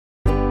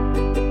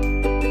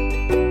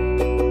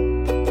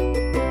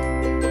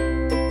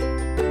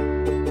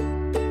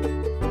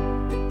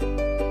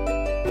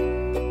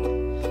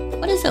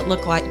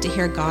look like to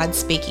hear God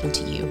speaking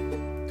to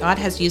you? God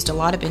has used a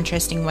lot of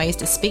interesting ways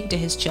to speak to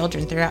his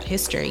children throughout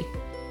history.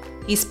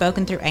 He's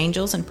spoken through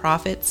angels and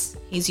prophets.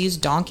 He's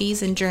used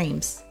donkeys and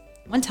dreams.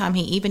 One time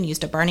he even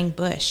used a burning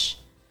bush.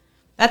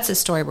 That's the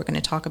story we're going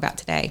to talk about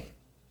today.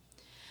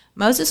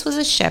 Moses was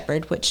a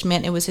shepherd, which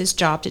meant it was his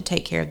job to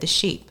take care of the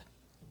sheep.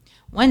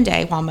 One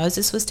day, while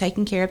Moses was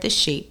taking care of the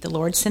sheep, the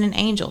Lord sent an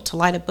angel to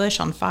light a bush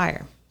on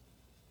fire.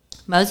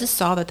 Moses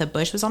saw that the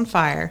bush was on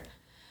fire,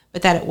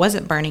 but that it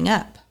wasn't burning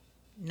up.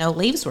 No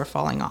leaves were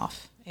falling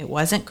off. It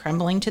wasn't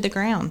crumbling to the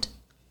ground.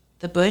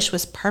 The bush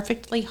was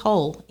perfectly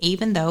whole,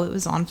 even though it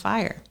was on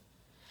fire.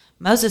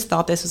 Moses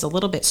thought this was a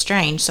little bit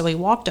strange, so he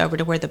walked over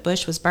to where the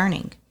bush was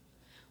burning.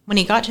 When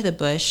he got to the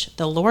bush,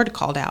 the Lord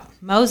called out,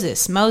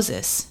 "Moses,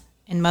 Moses!"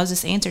 And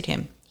Moses answered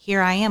him, "Here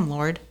I am,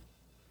 Lord."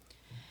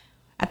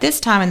 At this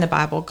time in the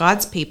Bible,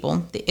 God's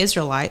people, the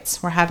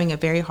Israelites, were having a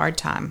very hard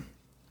time.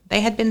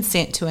 They had been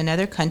sent to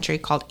another country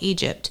called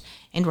Egypt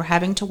and were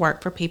having to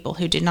work for people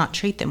who did not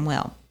treat them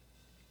well.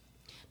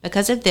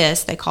 Because of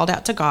this, they called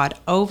out to God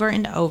over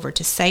and over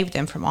to save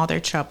them from all their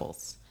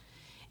troubles.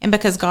 And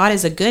because God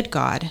is a good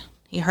God,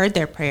 he heard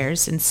their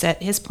prayers and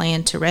set his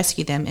plan to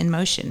rescue them in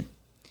motion.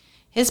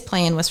 His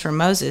plan was for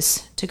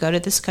Moses to go to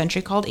this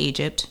country called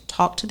Egypt,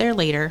 talk to their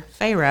leader,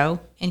 Pharaoh,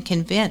 and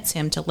convince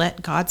him to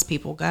let God's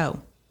people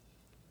go.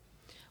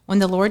 When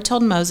the Lord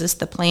told Moses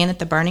the plan at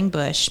the burning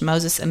bush,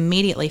 Moses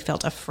immediately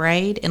felt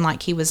afraid and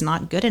like he was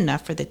not good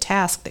enough for the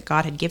task that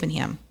God had given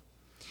him.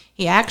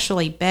 He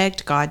actually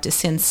begged God to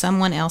send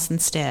someone else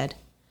instead.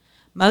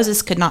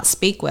 Moses could not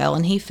speak well,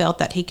 and he felt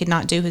that he could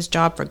not do his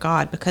job for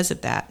God because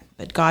of that,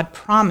 but God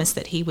promised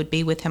that he would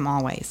be with him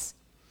always.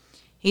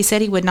 He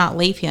said he would not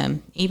leave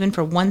him, even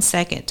for 1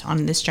 second,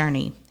 on this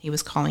journey he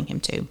was calling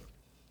him to.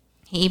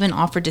 He even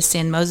offered to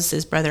send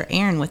Moses' brother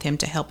Aaron with him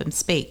to help him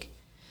speak.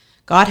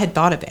 God had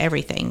thought of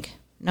everything.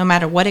 No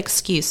matter what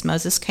excuse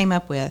Moses came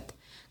up with,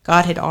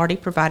 God had already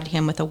provided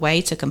him with a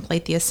way to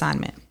complete the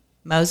assignment.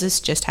 Moses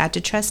just had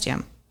to trust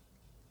him.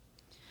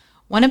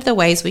 One of the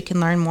ways we can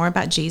learn more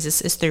about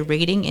Jesus is through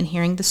reading and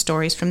hearing the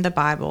stories from the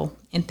Bible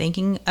and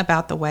thinking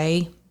about the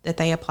way that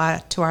they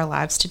apply to our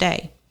lives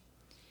today.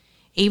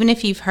 Even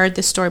if you've heard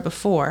this story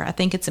before, I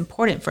think it's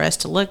important for us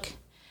to look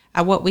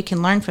at what we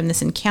can learn from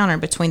this encounter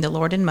between the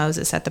Lord and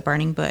Moses at the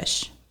burning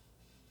bush.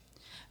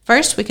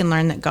 First, we can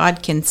learn that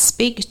God can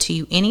speak to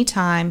you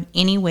anytime,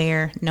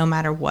 anywhere, no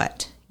matter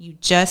what. You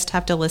just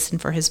have to listen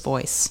for his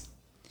voice.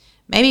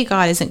 Maybe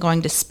God isn't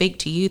going to speak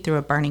to you through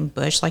a burning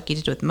bush like he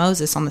did with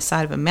Moses on the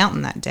side of a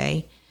mountain that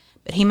day,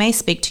 but he may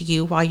speak to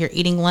you while you're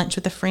eating lunch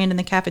with a friend in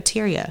the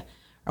cafeteria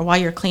or while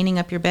you're cleaning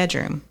up your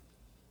bedroom.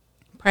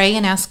 Pray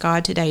and ask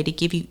God today to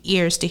give you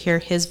ears to hear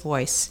his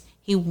voice.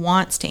 He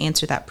wants to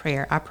answer that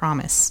prayer, I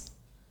promise.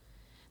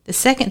 The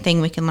second thing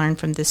we can learn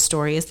from this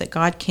story is that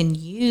God can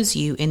use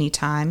you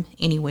anytime,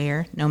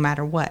 anywhere, no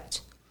matter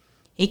what.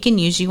 He can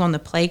use you on the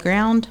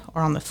playground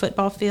or on the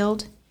football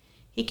field.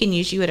 He can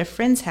use you at a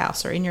friend's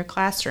house or in your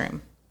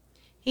classroom.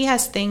 He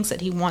has things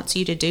that he wants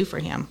you to do for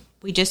him.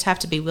 We just have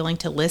to be willing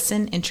to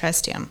listen and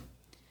trust him.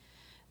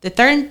 The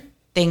third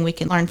thing we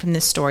can learn from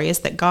this story is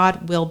that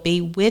God will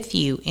be with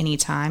you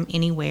anytime,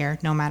 anywhere,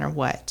 no matter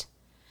what.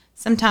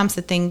 Sometimes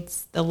the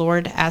things the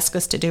Lord asks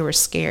us to do are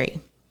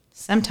scary.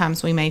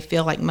 Sometimes we may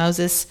feel like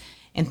Moses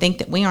and think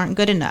that we aren't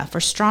good enough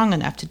or strong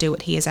enough to do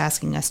what he is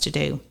asking us to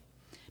do.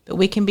 But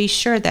we can be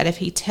sure that if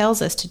he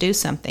tells us to do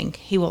something,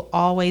 he will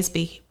always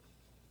be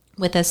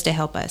with us to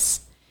help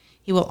us.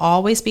 He will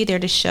always be there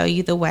to show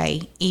you the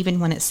way, even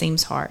when it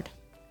seems hard.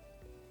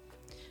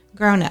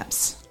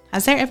 Grown-ups,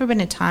 has there ever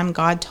been a time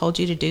God told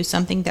you to do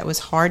something that was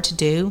hard to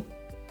do?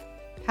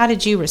 How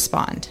did you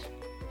respond?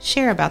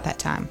 Share about that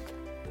time.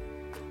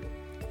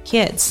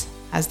 Kids,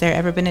 has there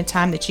ever been a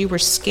time that you were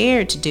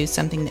scared to do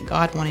something that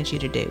God wanted you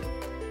to do?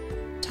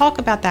 Talk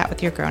about that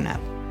with your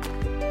grown-up.